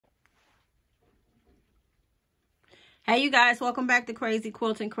Hey you guys, welcome back to Crazy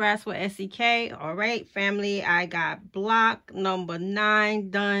Quilting Crafts with SEK. All right, family, I got block number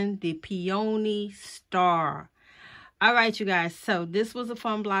 9 done, the Peony Star. All right, you guys, so this was a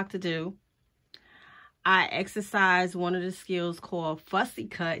fun block to do. I exercised one of the skills called fussy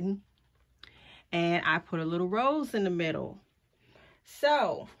cutting, and I put a little rose in the middle.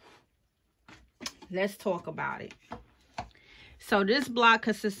 So let's talk about it. So this block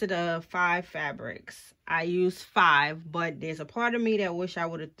consisted of 5 fabrics. I used 5, but there's a part of me that wish I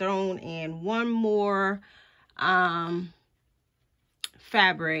would have thrown in one more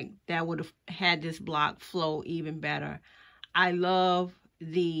fabric that would have had this block flow even better. I love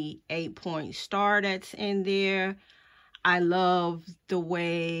the 8-point star that's in there. I love the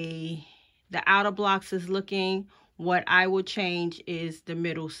way the outer blocks is looking. What I would change is the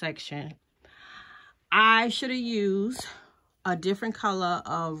middle section. I should have used a different color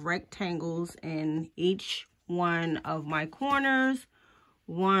of rectangles in each one of my corners.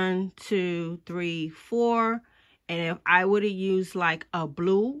 1, 2, 3, 4. And if I would have used like a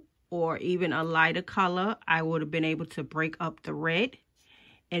blue or even a lighter color, I would have been able to break up the red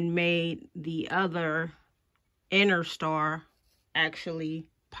and made the other inner star actually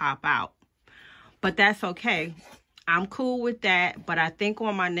pop out. But that's okay. I'm cool with that. But I think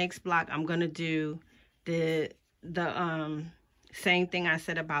on my next block, I'm going to do the same thing I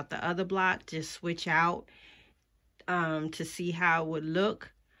said about the other block, just switch out to see how it would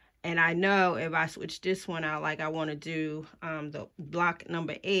look. And I know if I switch this one out like I want to do the block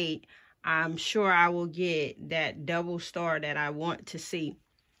number 8, I'm sure I will get that double star that I want to see.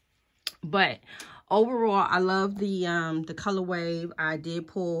 But overall, I love the color wave. I did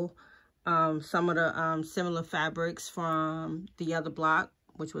pull some of the similar fabrics from the other block,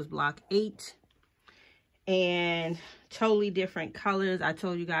 which was block 8. And totally different colors. I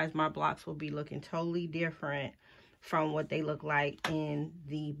told you guys my blocks will be looking totally different from what they look like in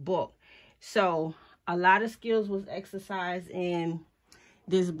the book. So a lot of skills was exercised in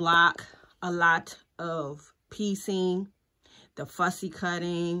this block. A lot of piecing, the fussy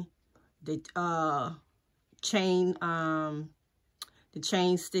cutting, the chain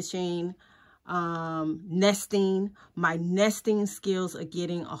stitching, nesting. My nesting skills are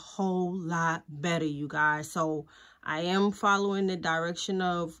getting a whole lot better, you guys. So I am following the direction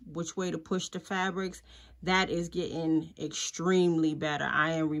of which way to push the fabrics. That is getting extremely better.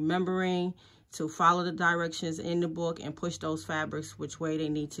 I am remembering to follow the directions in the book and push those fabrics which way they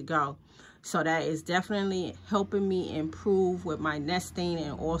need to go. So that is definitely helping me improve with my nesting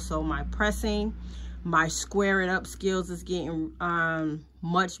and also my pressing. My square it up skills is getting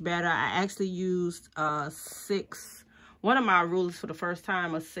much better. I actually used one of my rulers for the first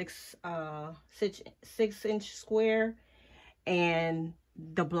time, a 6-inch square, and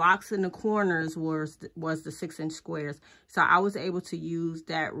the blocks in the corners was the 6-inch squares. So I was able to use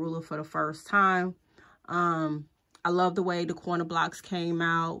that ruler for the first time. I love the way the corner blocks came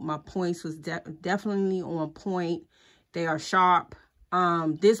out. My points was definitely on point. They are sharp.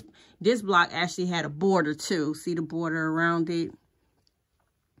 This block actually had a border too. See the border around it?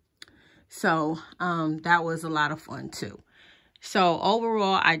 So, that was a lot of fun too. So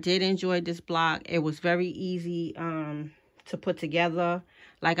overall, I did enjoy this block. It was very easy, to put together.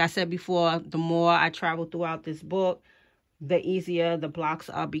 Like I said before, the more I travel throughout this book, the easier the blocks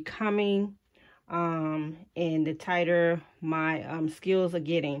are becoming. And the tighter my skills are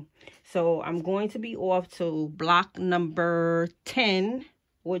getting. So I'm going to be off to block number 10,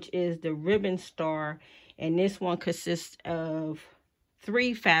 which is the ribbon star. And this one consists of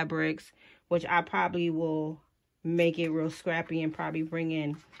 3 fabrics, which I probably will make it real scrappy and probably bring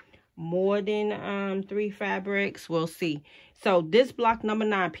in more than 3 fabrics. We'll see. So this block number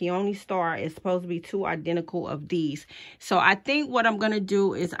 9, Peony Star, is supposed to be 2 identical of these. So I think what I'm going to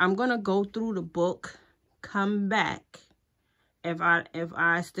do is I'm going to go through the book, come back. If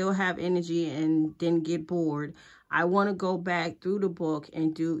I still have energy and didn't get bored, I want to go back through the book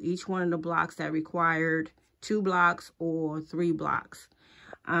and do each one of the blocks that required 2 blocks or 3 blocks.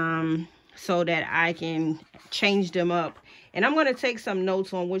 So that I can change them up. And I'm going to take some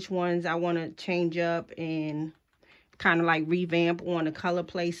notes on which ones I want to change up and kind of like revamp on the color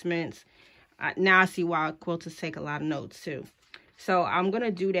placements. Now I see why quilters take a lot of notes too. So I'm going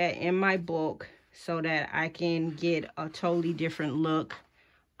to do that in my book so that I can get a totally different look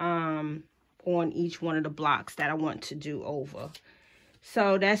on each one of the blocks that I want to do over.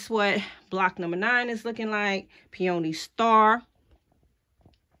 So that's what block number 9 is looking like. Peony Star.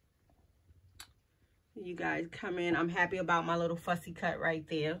 You guys come in. I'm happy about my little fussy cut right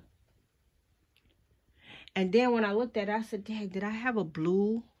there. And then when I looked at it, I said, dang, did I have a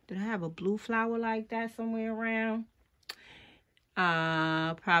blue flower like that somewhere around?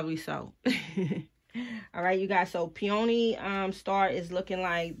 Probably so. All right, you guys. So Peony star is looking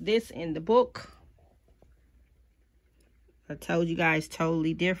like this in the book. I told you guys,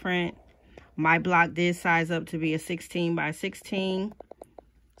 totally different. My block did size up to be a 16 by 16.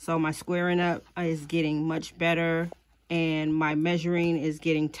 So my squaring up is getting much better. And my measuring is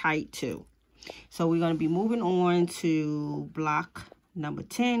getting tight too. So we're going to be moving on to block number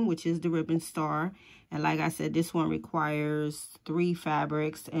 10, which is the ribbon star. And like I said, this one requires 3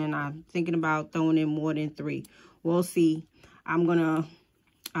 fabrics. And I'm thinking about throwing in more than 3. We'll see. I'm going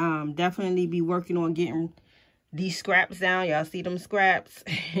to definitely be working on getting these scraps down. Y'all see them scraps?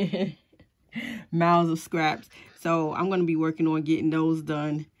 Mounds of scraps. So I'm going to be working on getting those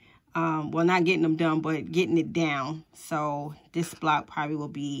done. Well, not getting them done, but getting it down. So this block probably will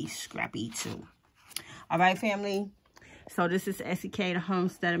be scrappy too. All right, family. So this is SEK the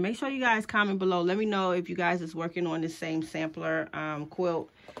Homesteader. Make sure you guys comment below. Let me know if you guys is working on the same sampler quilt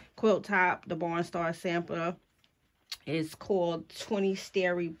top. The Barn Star sampler is called 20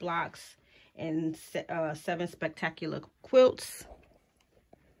 Starry Blocks and 7 Spectacular Quilts.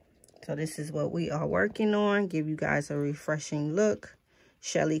 So this is what we are working on. Give you guys a refreshing look.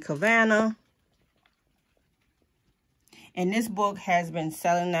 Shelly Cavanagh. And this book has been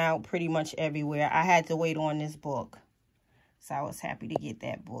selling out pretty much everywhere. I had to wait on this book. So I was happy to get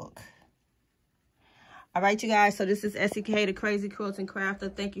that book. All right, you guys. So this is SEK, the Crazy Quilting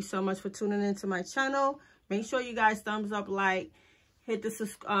Crafter. Thank you so much for tuning into my channel. Make sure you guys thumbs up, like, hit the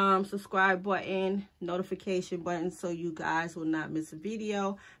subscribe button, notification button, so you guys will not miss a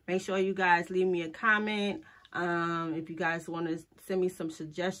video. Make sure you guys leave me a comment. If you guys want to send me some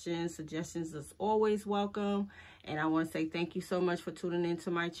suggestions is always welcome. And I want to say thank you so much for tuning into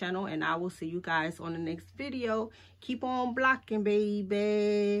my channel, and I will see you guys on the next video. Keep on blocking,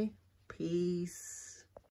 baby. Peace.